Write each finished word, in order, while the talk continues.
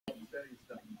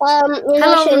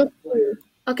Hello. Two.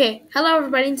 Okay. Hello,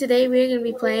 everybody. Today we're going to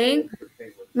be playing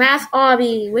Math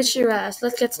Obby with Shiraz.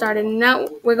 Let's get started. Now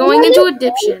we're going into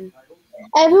addition.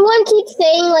 Everyone keeps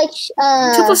saying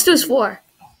 2 plus 2 is 4.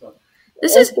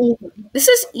 This it's is easy. this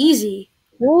is easy.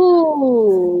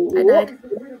 Ooh. I died.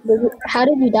 How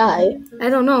did you die? I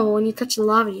don't know. When you touch the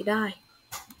lava, you die.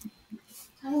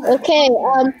 Okay.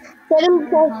 7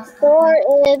 plus 4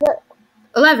 is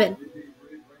 11.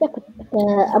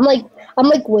 I'm like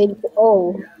waiting.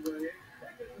 Oh.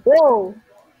 Yo.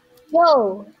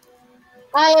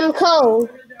 I am Co.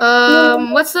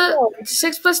 What's the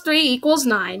 6 plus 3 equals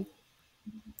 9?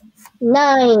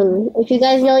 9. If you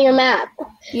guys know your map.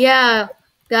 Yeah,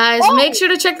 guys, make sure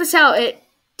to check this out. It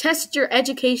tests your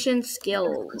education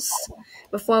skills.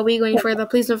 Before we go any further,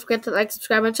 please don't forget to like,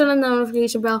 subscribe, and turn on the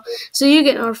notification bell so you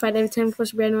get notified every time we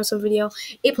post a brand new video.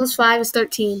 8 plus 5 is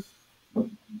 13.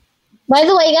 By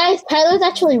the way, guys, Tyler's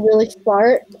actually really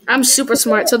smart. I'm super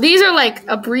smart, so these are like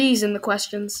a breeze in the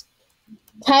questions.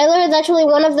 Tyler is actually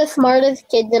one of the smartest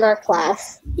kids in our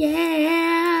class.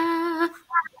 Yeah.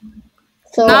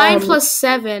 So 9 plus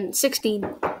 7,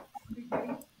 16.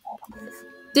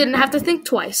 Didn't have to think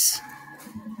twice.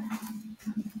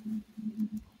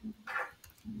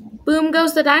 Boom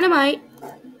goes the dynamite.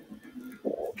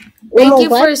 Thank you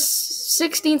for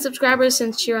 16 subscribers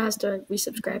since Shira has to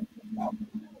resubscribe.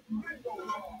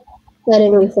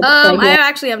 I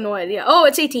actually have no idea. Oh,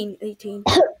 it's 18. 18.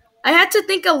 I had to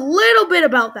think a little bit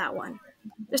about that one.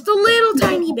 Just a little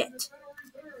tiny bit.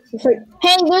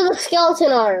 Hey, there's a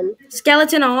skeleton arm.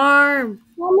 Skeleton arm.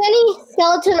 How many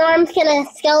skeleton arms can a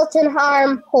skeleton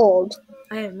arm hold?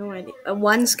 I have no idea.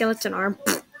 One skeleton arm.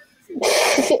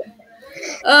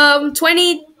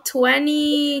 20,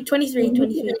 23, 20.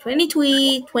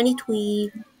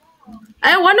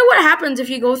 I wonder what happens if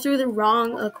you go through the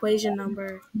wrong equation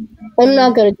number. I'm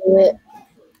not gonna do it.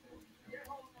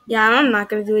 Yeah, I'm not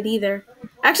gonna do it either.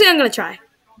 Actually, I'm gonna try.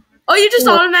 Oh, you just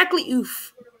automatically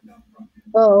oof.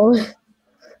 Oh.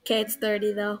 Okay, it's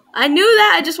 30 though. I knew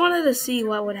that. I just wanted to see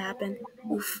what would happen.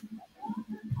 Oof.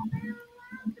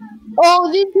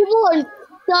 Oh, these people are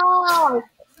suck.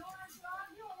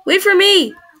 Wait for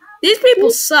me. These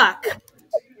people suck.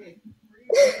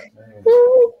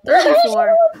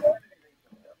 34.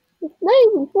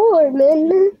 94,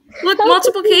 man. Look,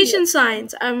 multiplication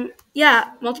signs.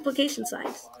 Yeah, multiplication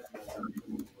signs.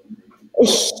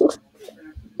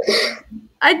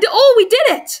 Oh, we did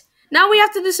it. Now we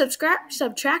have to do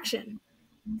subtraction.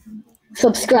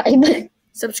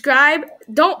 Subscribe.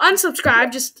 Don't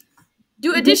unsubscribe. Just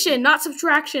do addition, not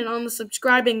subtraction on the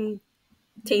subscribing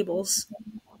tables.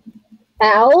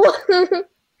 Ow.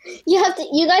 You guys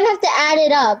have to add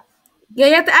it up. Yeah,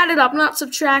 you have to add it up, not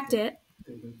subtract it.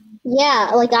 Yeah,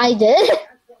 like I did.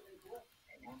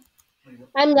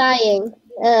 I'm dying.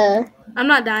 I'm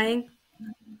not dying.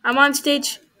 I'm on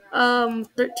stage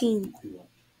 13.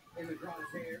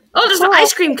 Oh, there's an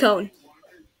ice cream cone.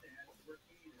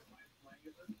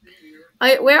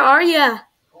 Where are you?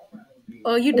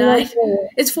 Oh, you died.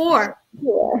 It's 4.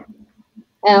 Yeah.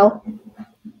 Ow.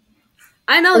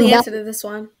 I know the answer to this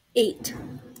one. 8.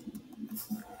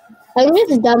 I'm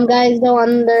just dumb, guys. Don't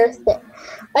understand.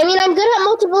 I mean, I'm good at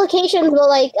multiplications, but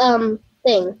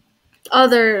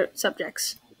other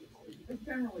subjects.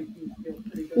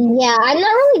 Yeah, I'm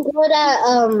not really good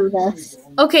at this.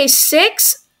 Okay,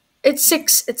 6. It's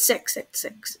 6. It's 6. It's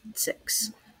 6. It's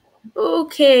 6.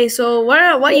 Okay, so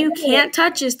what you can't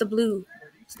touch is the blue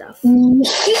stuff. And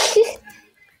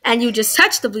you just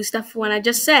touched the blue stuff when I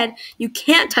just said you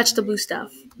can't touch the blue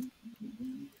stuff.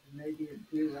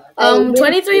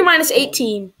 23 minus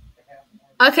 18.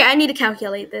 Okay, I need to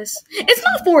calculate this. It's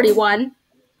not 41.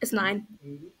 It's 9.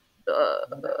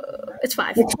 It's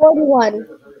 5. It's 41.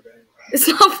 It's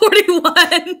not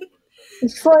 41.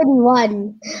 It's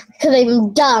 41. Because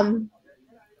I'm dumb.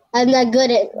 I'm not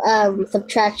good at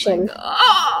subtraction.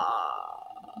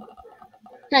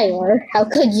 Tyler, how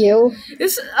could you?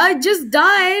 I just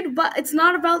died, but it's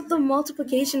not about the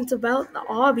multiplication. It's about the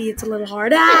obby. It's a little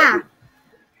hard. Ah!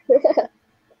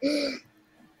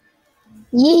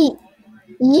 Yeet.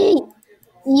 Yeet.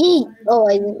 Yeet. Oh,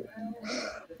 I didn't.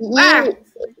 Yeet.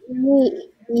 Yeet.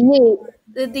 Yeet.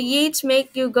 Did the yeets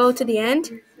make you go to the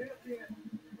end?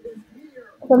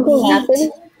 Something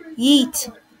happened?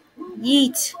 Yeet.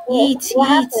 Yeet. Yeet.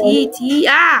 Yeet. Yeet. Yeet.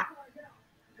 Ah!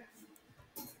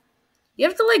 You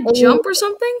have to jump or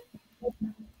something?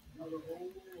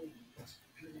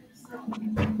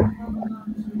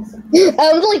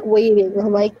 I was waiting.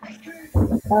 I'm like,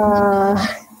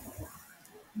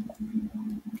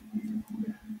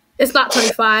 It's not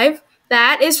 25.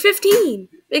 That is 15.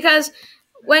 Because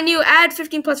when you add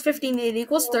 15 plus 15, it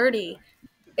equals 30.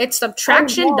 It's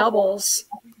subtraction doubles.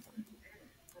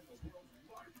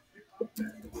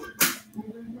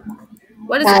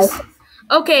 What is this?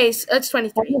 Okay, so it's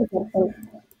 23.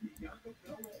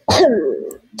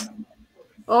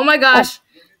 Oh my gosh.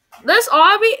 This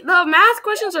Obby, the math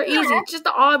questions are easy. Just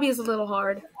the Obby is a little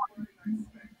hard.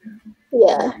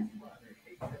 Yeah.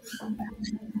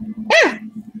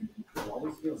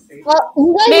 Well,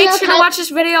 you guys Make sure to watch this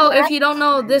video if you don't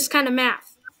know this kind of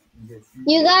math.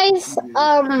 You guys, you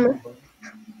guys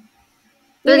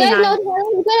know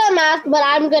Taylor's good at math, but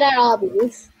I'm good at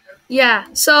hobbies. Yeah,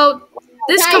 so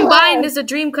this combined is a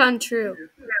dream come true.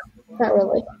 Not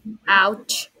really.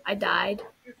 Ouch, I died.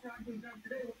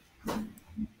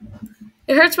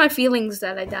 It hurts my feelings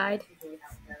that I died.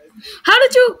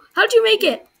 How'd you make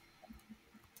it?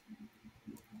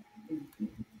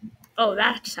 Oh,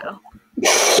 that's how.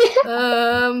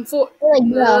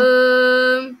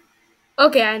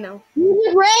 Okay, I know. Use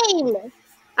your brain.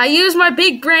 I use my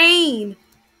big brain.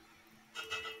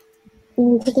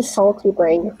 You have a salty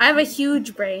brain. I have a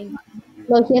huge brain.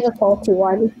 No, he has a salty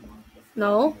one.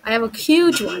 No, I have a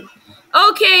huge one.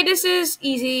 Okay, this is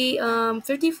easy.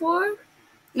 54?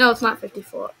 No, it's not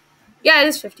 54. Yeah, it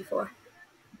is 54.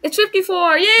 It's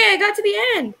 54. Yay, I got to the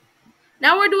end.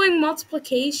 Now we're doing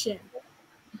multiplication.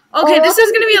 Okay, this is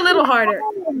going to be a little harder.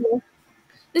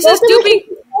 This is 1.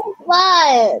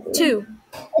 2.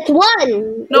 It's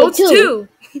 1. No, it's 2.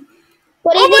 Oh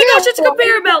my gosh, it's a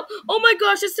conveyor belt. Oh my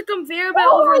gosh, it's a conveyor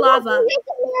belt over lava.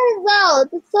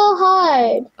 It's so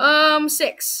hard.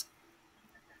 6.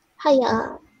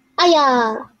 Hiya.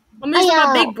 I'm using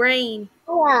my big brain.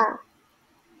 Hiya.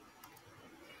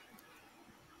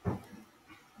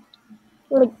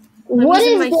 Like, I'm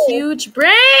using my huge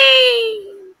brain.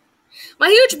 My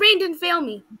huge brain didn't fail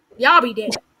me. Obby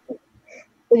did.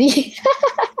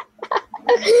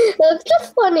 That's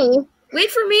just funny.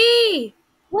 Wait for me.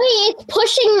 Wait, it's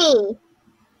pushing me.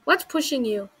 What's pushing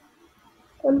you?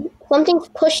 Something's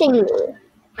pushing me.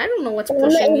 I don't know what's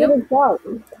pushing you.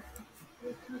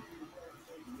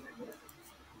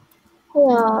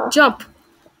 Yeah. Jump.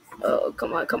 Oh,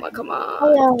 come on.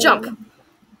 Yeah. Jump.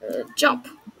 Jump.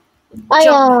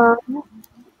 Yeah.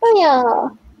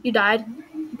 You died.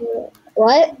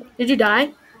 What? Did you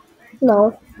die?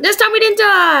 No. This time we didn't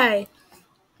die.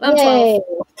 I'm 12.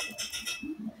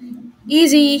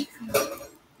 Easy.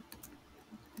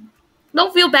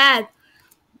 Don't feel bad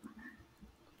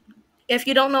if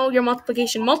you don't know your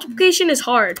multiplication. Multiplication is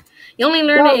hard. You only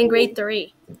learn it in grade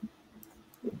 3.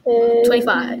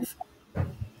 25.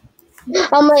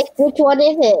 I'm like, which one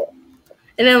is it?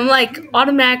 And then I'm like,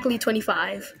 automatically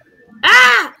 25.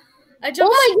 Ah! I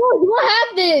jumped. Oh my god, what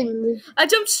happened? I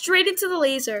jumped straight into the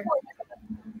laser.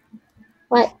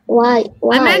 Why?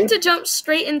 I meant to jump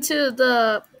straight into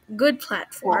the good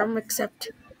platform,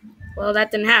 except, well, that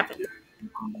didn't happen.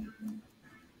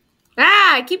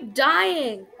 Ah, I keep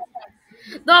dying.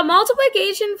 The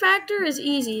multiplication factor is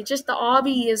easy, just the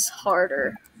obby is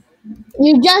harder.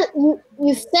 You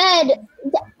said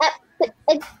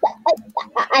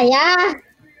yeah.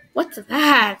 What's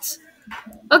that?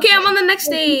 Okay, I'm on the next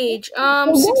stage.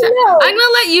 I'm gonna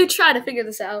let you try to figure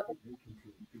this out.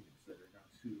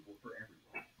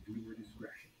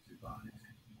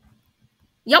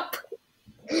 Yup.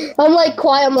 I'm like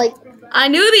quiet. I'm like. I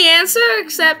knew the answer,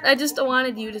 except I just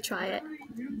wanted you to try it.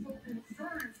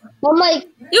 I'm like.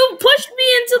 You pushed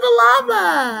me into the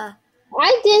lava.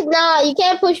 I did not. You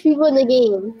can't push people in the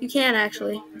game. You can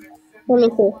actually. Let me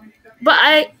see.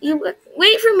 But you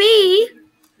wait for me.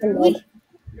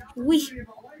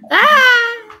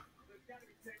 Ah!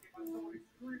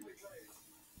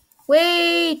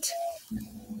 Wait.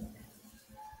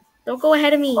 Don't go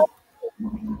ahead of me.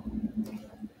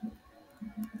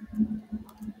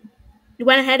 You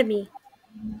went ahead of me.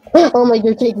 Oh my god,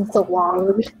 you're taking so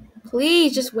long.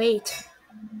 Please, just wait.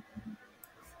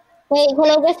 Wait, can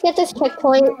I just get this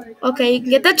checkpoint? Okay, you can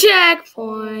get the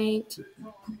checkpoint.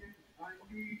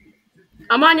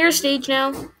 I'm on your stage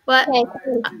now, but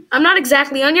I'm not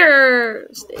exactly on your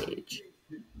stage.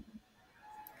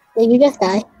 Did you just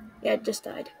die? Yeah, I just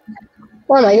died.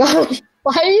 Oh my gosh.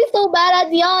 Why are you so bad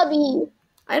at the obby?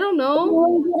 I don't know.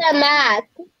 You're good at math.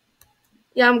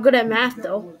 Yeah, I'm good at math,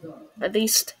 though. At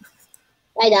least.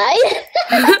 I died?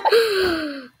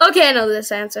 Okay, I know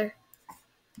this answer.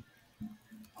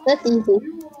 That's easy.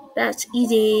 That's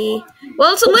easy.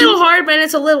 Well, it's a little hard, but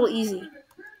it's a little easy.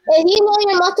 If you know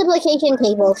your multiplication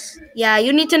tables. Yeah,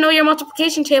 you need to know your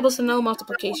multiplication tables to know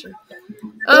multiplication.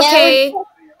 Okay.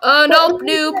 Nope,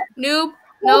 noob. Nope.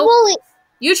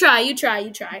 You try.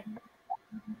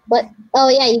 But, oh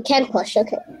yeah, you can push,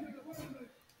 okay.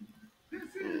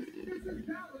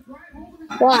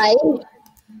 Why?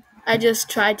 I just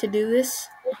tried to do this.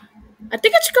 I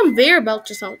think it's a conveyor belt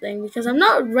or something because I'm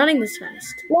not running this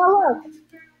fast. No, look.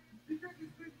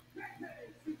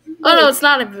 Oh no, it's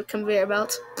not a conveyor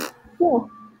belt. Yeah.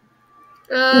 You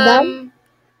done?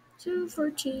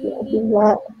 214.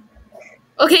 Yeah.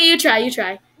 Okay, you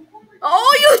try.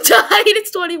 Oh, you died.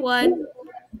 It's 21.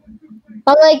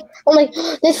 I'm like,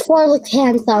 this floor looks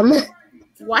handsome.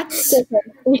 What?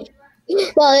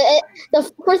 Well,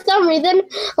 for some reason,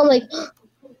 I'm like,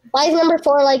 why is number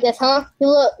 4 like this, huh?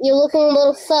 You're looking a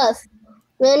little sus.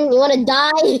 Man, you want to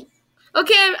die?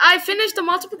 Okay, I finished the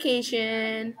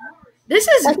multiplication. This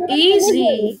is That's what I'm easy.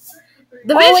 thinking.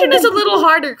 Division is a little wait,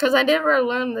 harder because I never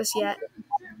learned this yet.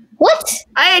 what?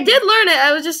 I did learn it.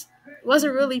 I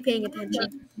wasn't really paying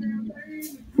attention.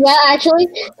 Yeah, actually,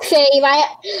 same. We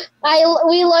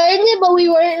learned it, but we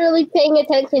weren't really paying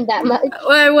attention that much.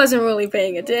 I wasn't really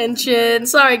paying attention.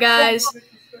 Sorry, guys.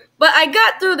 But I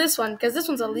got through this one because this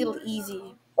one's a little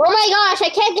easy. Oh my gosh,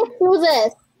 I can't get through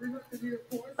this.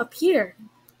 Up here.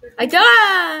 I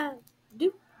got.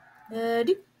 Do. Do.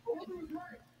 Do.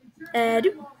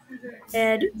 Do.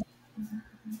 Do.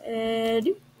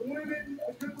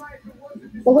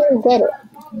 I don't get it.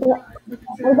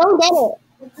 I don't get it.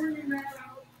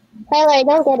 Tyler, I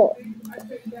don't get it.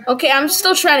 Okay, I'm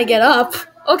still trying to get up.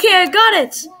 Okay, I got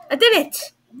it. I did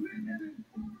it.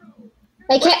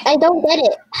 I don't get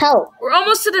it. Help. We're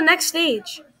almost to the next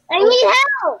stage. I need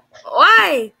help.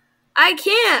 Why? I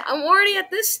can't. I'm already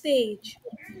at this stage.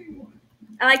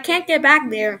 And I can't get back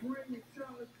there.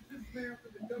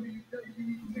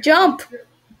 Jump.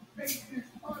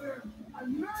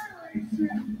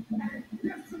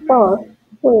 Oh.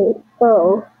 Wait.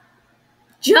 Oh.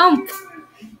 Jump.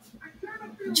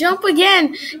 Jump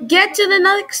again. Get to the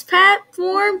next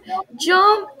platform.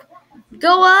 Jump.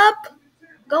 Go up.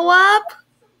 Go up.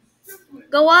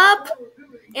 Go up.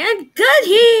 And good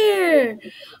here.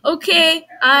 Okay,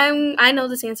 I know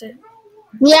this answer.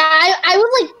 Yeah, I was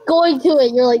like going to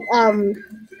it. You're like, oh,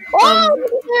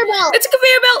 conveyor belt. It's a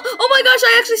conveyor belt. Oh my gosh,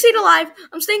 I actually stayed alive.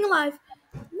 I'm staying alive.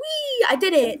 Whee! I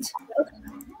did it.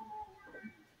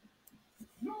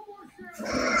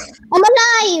 I'm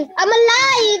alive. I'm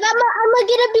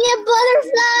gonna be a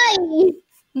butterfly.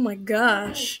 Oh my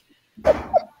gosh. No.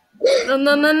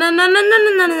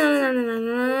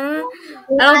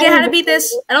 I don't get how to beat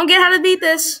this.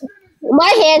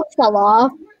 My hands fell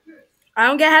off. I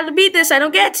don't get how to beat this. I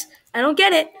don't get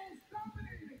it.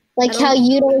 Like how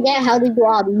you don't get how to do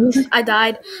Obby. I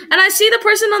died. And I see the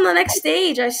person on the next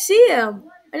stage. I see him.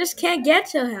 I just can't get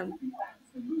to him.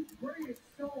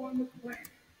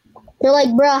 They're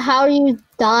like, bro, how are you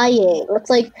dying? It's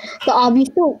like, the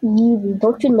Obby's so easy.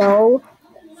 Don't you know?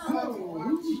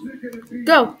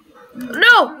 Go.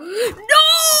 No!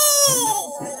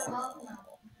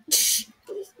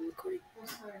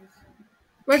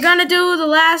 We're gonna do the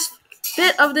last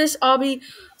bit of this, Obby.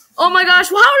 Oh my gosh,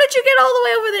 how did you get all the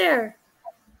way over there?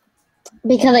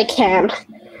 Because I can.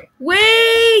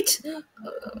 Wait!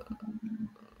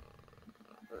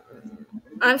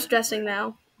 I'm stressing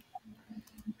now.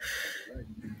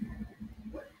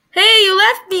 Hey, you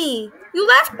left me!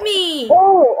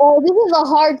 Oh, this is a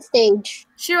hard stage.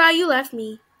 Shirai, you left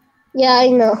me. Yeah, I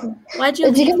know. Why'd you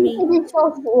leave me? It's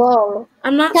so slow.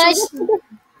 I'm not Can so...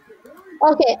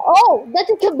 Okay. Oh, that's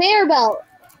a conveyor belt.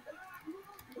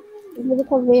 It's a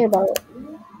conveyor belt.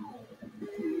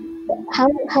 How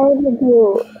did you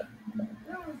do?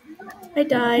 I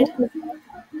died.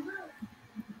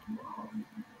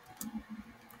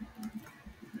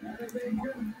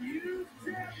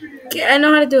 Okay, I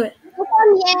know how to do it. Look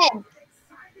on the edge.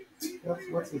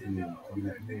 What's his name from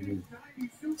that movie?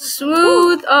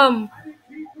 Smooth,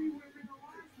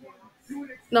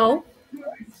 no.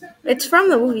 It's from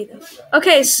the movie, though.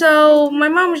 Okay, so my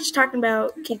mom was just talking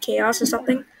about Kid Chaos or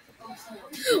something.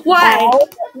 Why?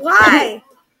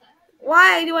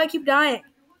 Why do I keep dying?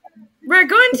 We're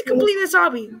going to complete this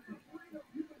hobby.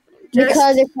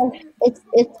 Because it's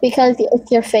because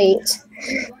it's your face.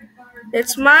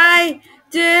 It's my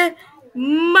do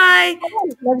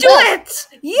it!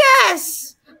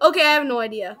 Yes! Okay, I have no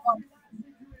idea.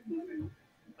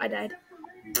 I died.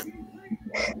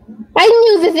 I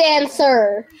knew this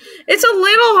answer. It's a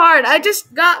little hard.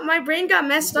 My brain got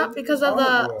messed up because of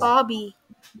the Obby.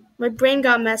 My brain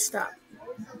got messed up.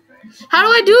 How do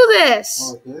I do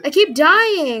this? I keep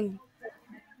dying.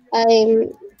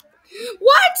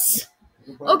 What?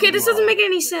 Okay, this doesn't make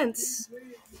any sense.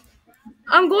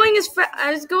 I'm going as far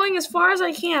as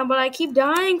I can, but I keep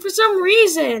dying for some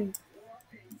reason.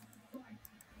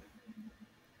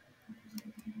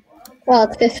 Well,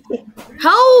 it's 50.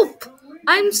 Help!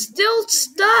 I'm still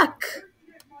stuck.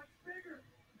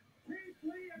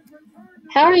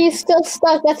 How are you still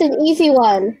stuck? That's an easy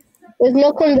one. There's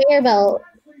no conveyor belt.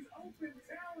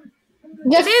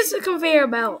 It is a conveyor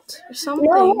belt or something.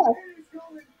 No, look.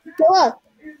 No, look.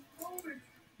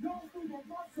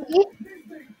 See?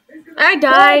 I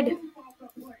died.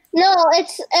 No,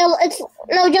 it's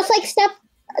no, just like step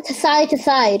to side to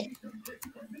side.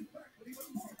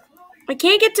 I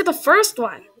can't get to the first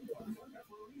one.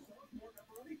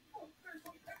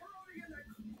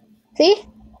 See?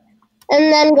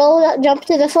 And then go jump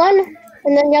to this one,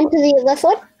 and then jump to this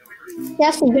one. You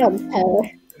have to jump, Tyler.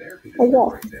 Let's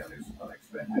go.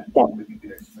 Let's go.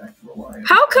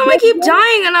 How come I keep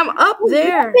dying and I'm up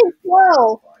there? Jump and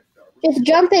twirl. Just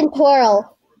jump and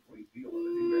twirl.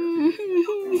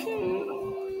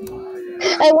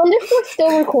 I wonder if we're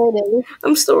still recording.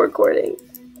 I'm still recording.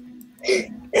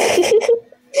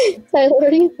 Tyler,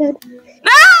 what are you saying?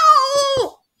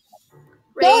 No!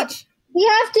 Rage. You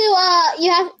have to,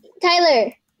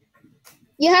 Tyler,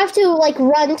 you have to, like,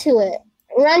 run to it.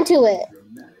 Run to it.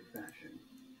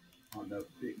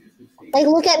 Like,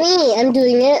 look at me. I'm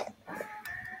doing it.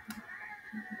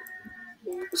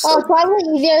 Oh, probably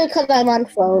easier because I'm on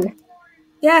phone.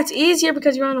 Yeah, it's easier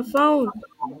because you're on a phone.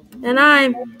 And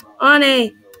I'm on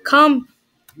a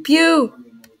computer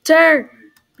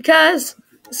because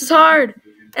this is hard.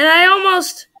 And I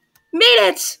almost made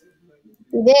it.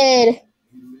 You did.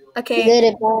 Okay. You did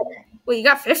it, bud. Well, you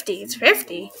got 50. It's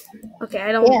 50. Okay,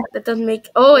 I don't. Yeah. That doesn't make.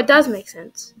 Oh, it does make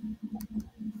sense.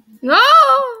 No.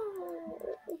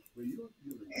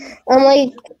 I'm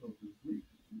like,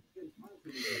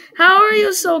 How are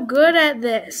you so good at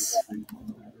this?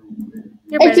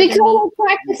 You're it's better because than me. I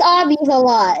practice obbies a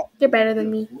lot. You're better than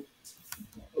me.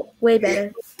 Way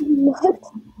better. Not.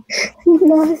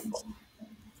 Not.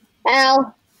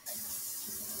 Ow.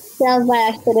 That was by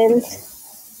accident.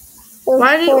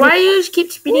 Why do you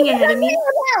keep speeding ahead of me?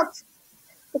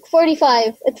 It's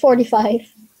 45. It's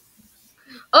 45.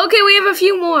 Okay, we have a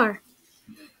few more.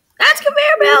 That's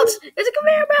conveyor belts. It's a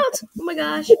conveyor belt. Oh my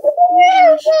gosh. Conveyor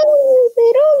belts.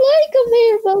 They don't like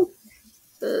conveyor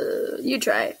belts. You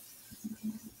try it.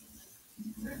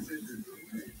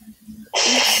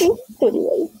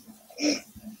 Anyway.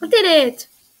 I did it.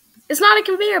 It's not a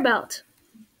conveyor belt.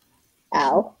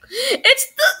 Ow.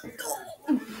 It's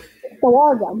The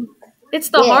wall jump. It's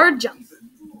the Yeah. hard jump.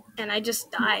 And I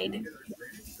just died.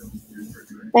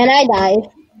 And I died.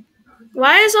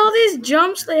 Why is all these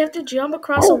jumps they have to jump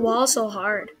across a wall so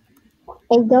hard?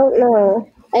 I don't know.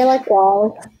 I like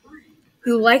walls.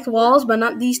 You like walls, but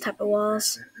not these type of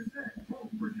walls.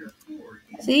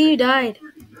 See, you died.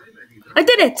 I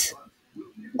did it.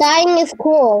 Dying is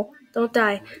cool. Don't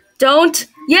die. Don't.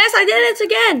 Yes, I did it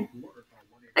again.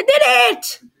 I did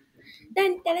it.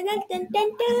 Dun, dun, dun, dun, dun,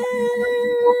 dun.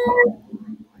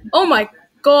 Oh my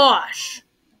gosh.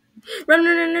 Run,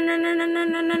 run, run, run, run, run,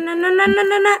 run, run, run, run, run, run, run,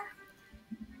 run, run.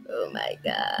 Oh my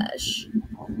gosh.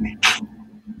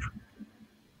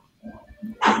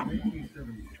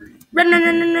 Run, run,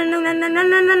 run, run, run, run, run,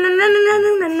 run, run, run, run,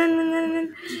 run,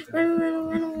 run,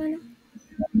 run, run.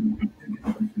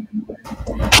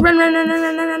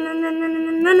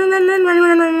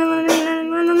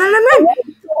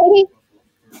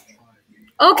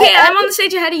 Okay, I'm on the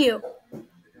stage ahead of you.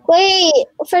 Wait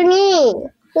for me,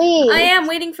 please. I am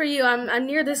waiting for you. I'm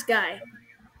near this guy.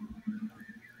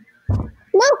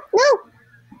 No.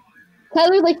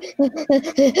 Tyler's like.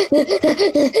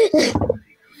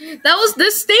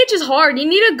 This stage is hard. You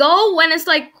need to go when it's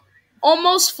like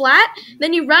almost flat.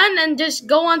 Then you run and just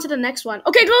go on to the next one.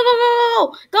 Okay, go on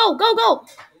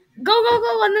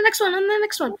the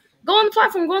next one. Go on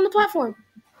the platform.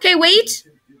 Okay, wait.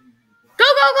 Go.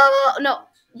 No,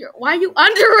 why are you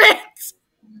under it?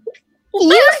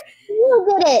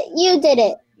 You did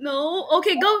it. No.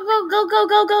 Okay, go.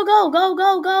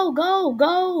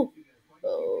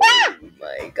 Oh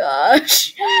my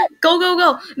gosh. Go.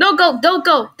 No, go. Don't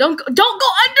go. Don't go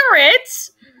under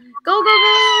it. Go.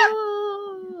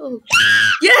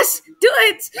 Yes, do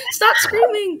it. Stop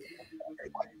screaming.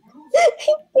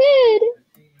 Good.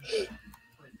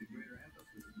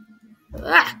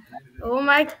 Ah. Oh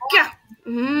my god.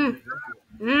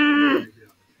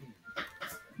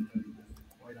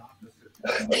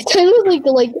 Tyler's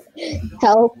like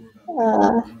help.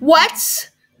 What?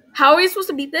 How are you supposed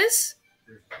to beat this?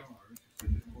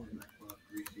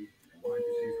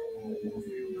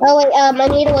 Oh wait, I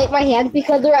need to wipe my hands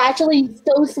because they're actually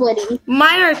so sweaty.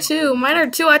 Mine are too.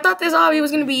 I thought this hobby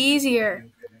was gonna be easier.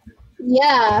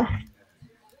 Yeah.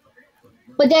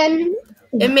 But then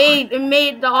It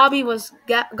made the hobby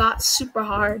got super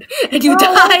hard, and you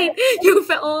died. You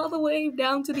fell all the way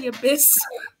down to the abyss.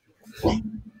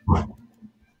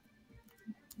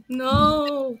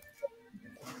 No.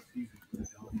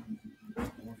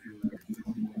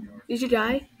 Did you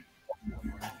die?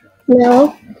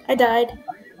 No. I died.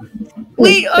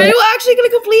 Wait, are you actually gonna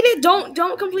complete it?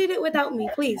 Don't complete it without me,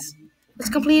 please. Let's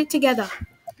complete it together.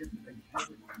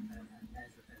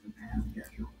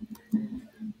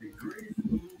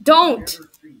 Don't.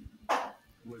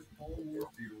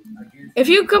 If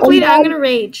you complete it, I'm gonna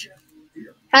rage.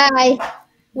 Hi.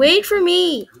 Wait for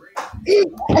me.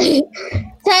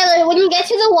 Tyler, when you get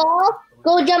to the wall,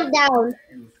 go jump down.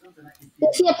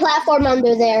 You'll see a platform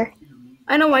under there.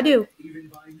 I know I do.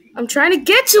 I'm trying to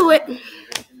get to it.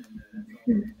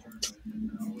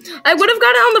 I would have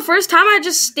got it on the first time. I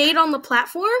just stayed on the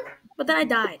platform, but then I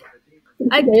died.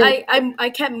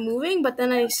 I kept moving, but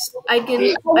then I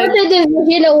wanted the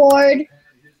Vision Award.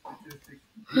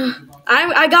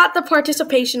 I got the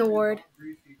participation award.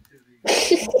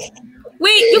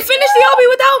 Wait, you finished the obby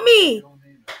without me.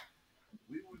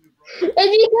 And because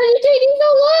you're taking so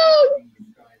long.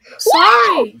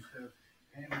 Sorry.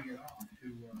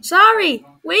 Sorry.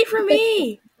 Wait for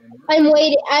me. I'm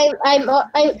waiting.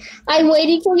 I'm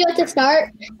waiting for you to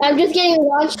start. I'm just getting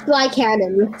launched by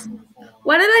cannons.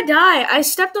 Why did I die? I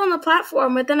stepped on the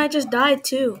platform, but then I just died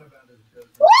too.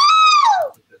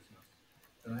 Woo!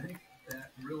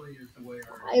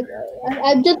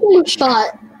 I'm just getting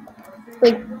shot.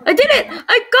 Like, I did it!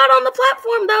 I got on the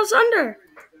platform that was under.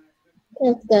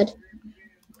 that's good.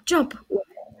 Jump.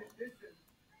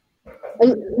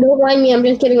 Don't mind me. I'm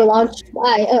just getting launched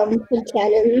by the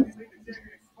cannons.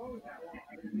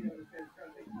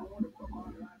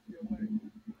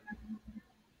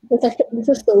 This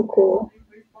is so cool.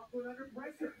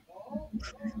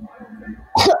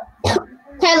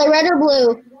 Tyler, red or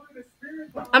blue?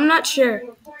 I'm not sure.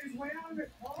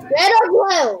 Red or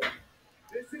blue?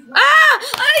 Ah!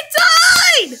 I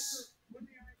died!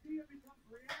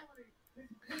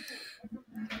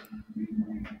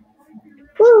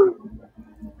 Woo.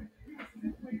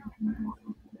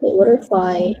 Wait, what if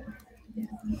I...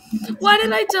 Why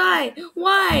did I die?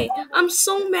 Why? I'm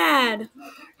so mad.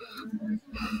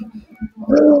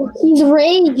 He's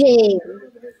raging.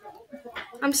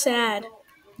 I'm sad.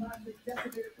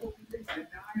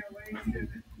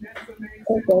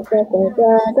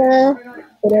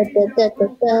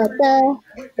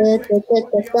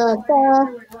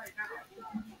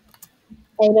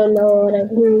 I don't know what I'm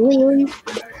doing.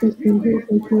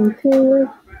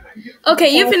 Okay,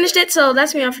 you finished it, so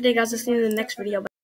that's me off for today, guys. I'll see you in the next video. Bye.